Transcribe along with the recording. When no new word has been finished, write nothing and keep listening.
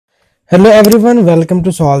Hello everyone, welcome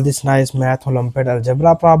to solve this nice math Olympiad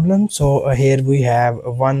algebra problem. So here we have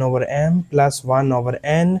 1 over m plus 1 over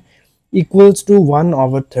n equals to 1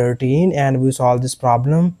 over 13, and we solve this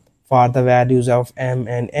problem for the values of m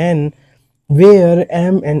and n, where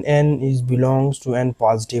m and n is belongs to n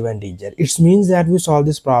positive integer. It means that we solve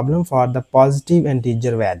this problem for the positive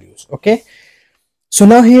integer values. Okay, so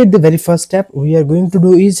now here the very first step we are going to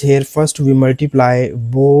do is, here first we multiply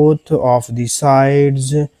both of the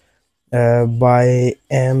sides by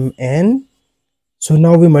mn. So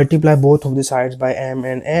now we multiply both of the sides by m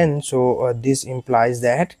and n. So this implies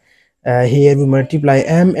that here we multiply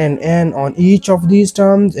m and n on each of these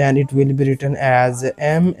terms, and it will be written as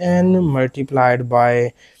mn multiplied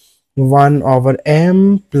by 1 over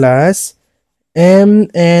m plus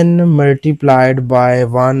mn multiplied by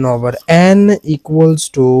 1 over n equals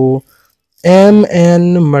to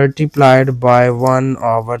mn multiplied by 1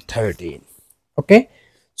 over 13. Okay,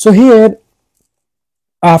 so here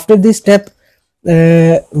after this step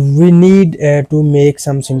we need to make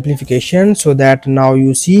some simplification, so that now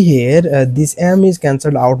you see here this m is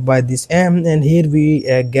cancelled out by this m, and here we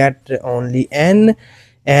get only n,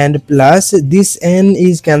 and plus this n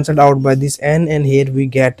is cancelled out by this n, and here we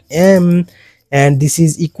get m, and this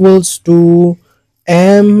is equals to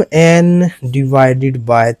mn divided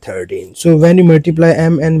by 13. So when you multiply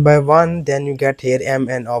mn by 1, then you get here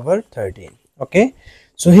mn over 13. Okay,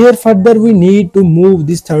 so here further we need to move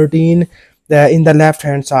this 13 in the left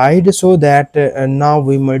hand side, so that now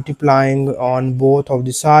we multiplying on both of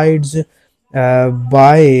the sides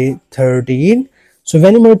by 13. So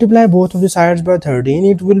when you multiply both of the sides by 13,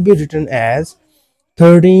 it will be written as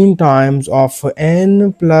 13 times of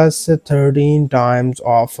n plus 13 times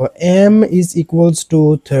of m is equals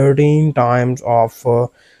to 13 times of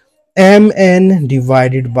mn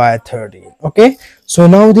divided by 13. Okay, so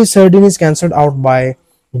now this 13 is cancelled out by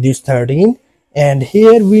this 13, and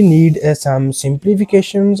here we need some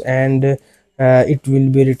simplifications, and it will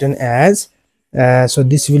be written as so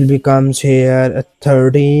this will becomes here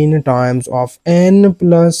 13 times of n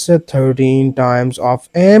plus 13 times of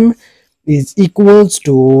m is equals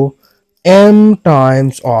to m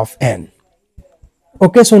times of n.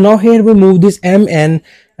 Okay, so now here we move this mn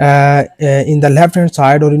in the left hand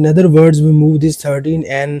side, or in other words we move this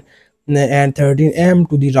 13n and 13m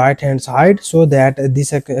to the right hand side, so that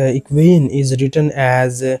this equation is written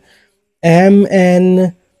as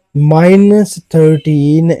mn minus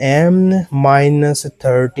 13m minus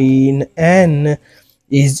 13n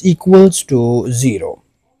is equals to 0.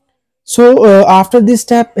 So after this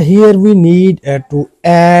step, here we need to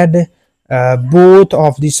add both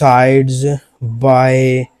of the sides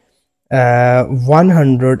by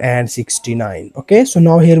 169. Okay, so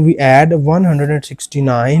now here we add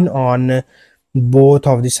 169 on both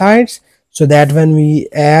of the sides, so that when we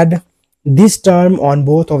add this term on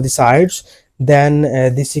both of the sides, then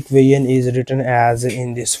this equation is written as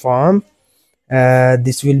in this form.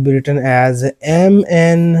 This will be written as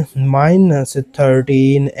mn minus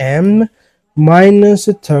 13m minus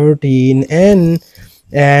 13n,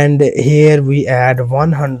 and here we add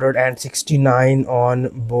 169 on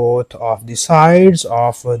both of the sides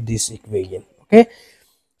of this equation. Okay,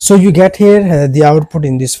 so you get here the output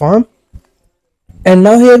in this form, and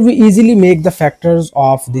now here we easily make the factors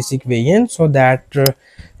of this equation, so that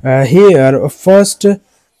here first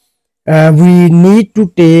we need to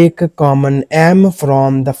take common m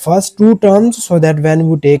from the first two terms, so that when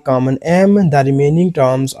we take common m, the remaining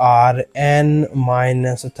terms are n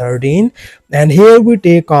minus 13, and here we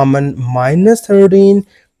take common minus 13,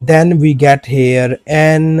 then we get here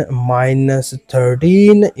n minus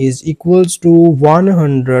 13 is equals to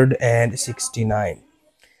 169.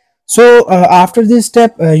 So after this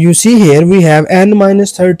step, you see here we have n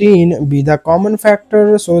minus 13 be the common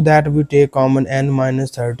factor, so that we take common n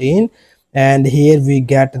minus 13, and here we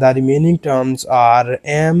get the remaining terms are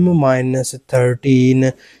m minus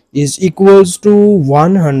 13 is equals to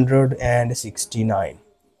 169.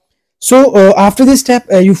 So after this step,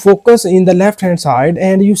 you focus in the left hand side,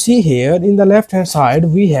 and you see here in the left hand side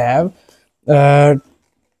we have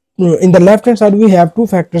in the left hand side we have two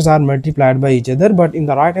factors are multiplied by each other, but in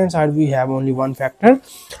the right hand side we have only one factor.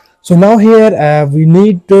 So now here we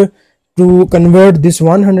need to convert this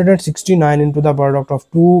 169 into the product of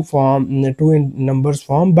two in numbers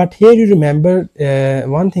form, but here you remember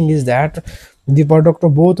one thing is that the product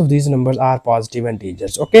of both of these numbers are positive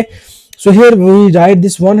integers. Okay, so here we write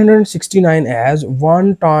this 169 as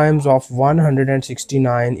 1 times of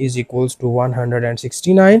 169 is equals to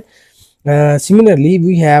 169. Similarly,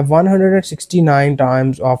 we have 169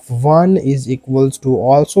 times of 1 is equals to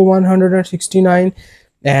also 169,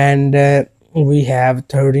 and we have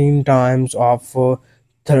 13 times of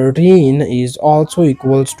 13 is also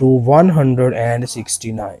equals to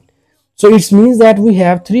 169. So it means that we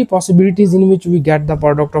have three possibilities in which we get the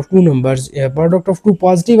product of two numbers. Product of two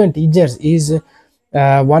positive integers is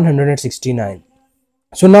 169.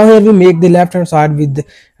 So now here we make the left hand side with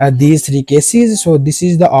these three cases. So this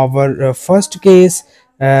is the our first case,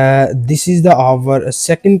 this is the our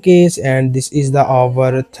second case, and this is the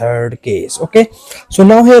our third case. Okay, so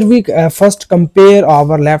now here we first compare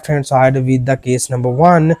our left hand side with the case number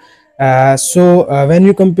one. When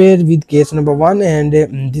you compare with case number one, and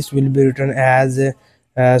this will be written as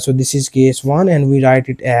so this is case 1, and we write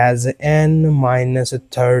it as n minus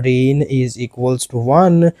 13 is equals to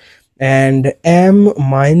 1, and m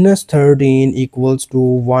minus 13 equals to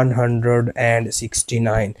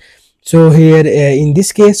 169. So here in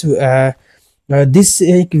this case this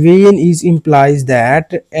equation is implies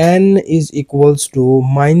that n is equals to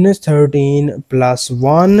minus 13 plus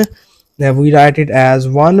 1. Now we write it as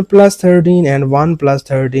 1 plus 13, and 1 plus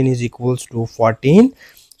 13 is equals to 14.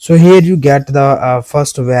 So here you get the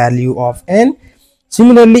first value of n.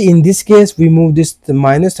 Similarly, in this case, we move this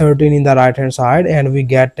minus 13 in the right hand side, and we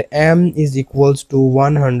get m is equals to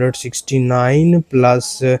 169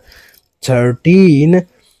 plus 13.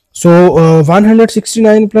 So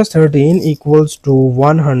 169 plus 13 equals to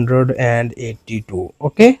 182.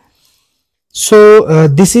 Okay, so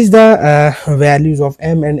this is the values of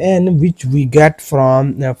m and n which we get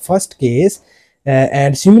from first case.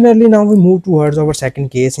 And similarly, now we move towards our second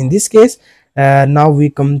case. In this case, now we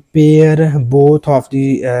compare both of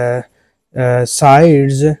the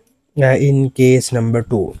sides in case number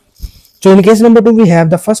 2. So in case number 2, we have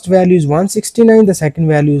the first value is 169, the second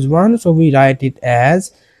value is 1. So we write it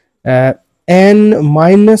as n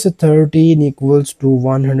minus 13 equals to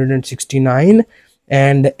 169,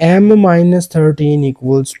 and m minus 13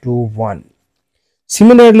 equals to 1.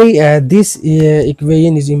 Similarly, this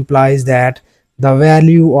equation is implies that the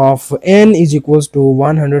value of n is equals to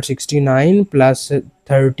 169 plus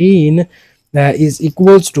 13 is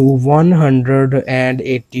equals to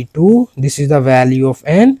 182. This is the value of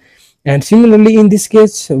n. And similarly, in this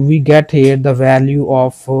case, we get here the value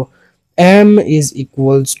of m is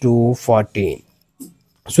equals to 14.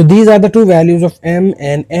 So these are the two values of m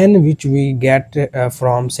and n which we get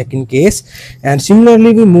from second case. And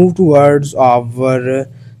similarly, we move towards our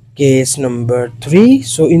case number 3.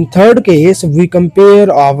 So in third case, we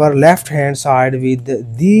compare our left hand side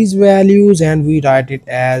with these values, and we write it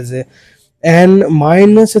as n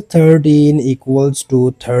minus 13 equals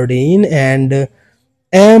to 13, and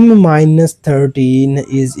m minus 13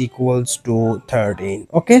 is equals to 13.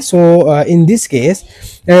 Okay, so in this case,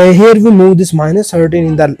 here we move this minus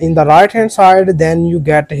 13 in the right hand side, then you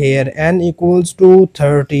get here n equals to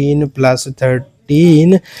 13 plus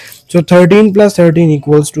 13. So 13 plus 13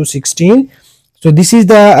 equals to 16. So this is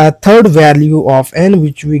the third value of n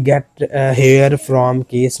which we get here from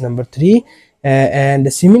case number 3.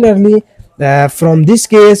 And similarly, from this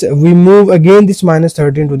case, we move again this minus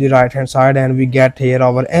 13 to the right hand side, and we get here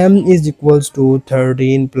our m is equals to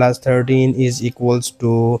 13 plus 13 is equals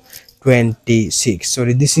to 26.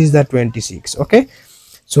 Sorry, this is the 26. Okay,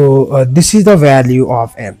 so this is the value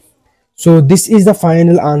of m. So this is the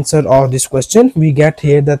final answer of this question. We get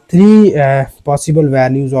here the three possible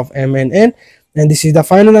values of m and n, and this is the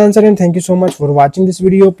final answer. And thank you so much for watching this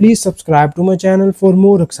video. Please subscribe to my channel for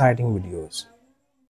more exciting videos.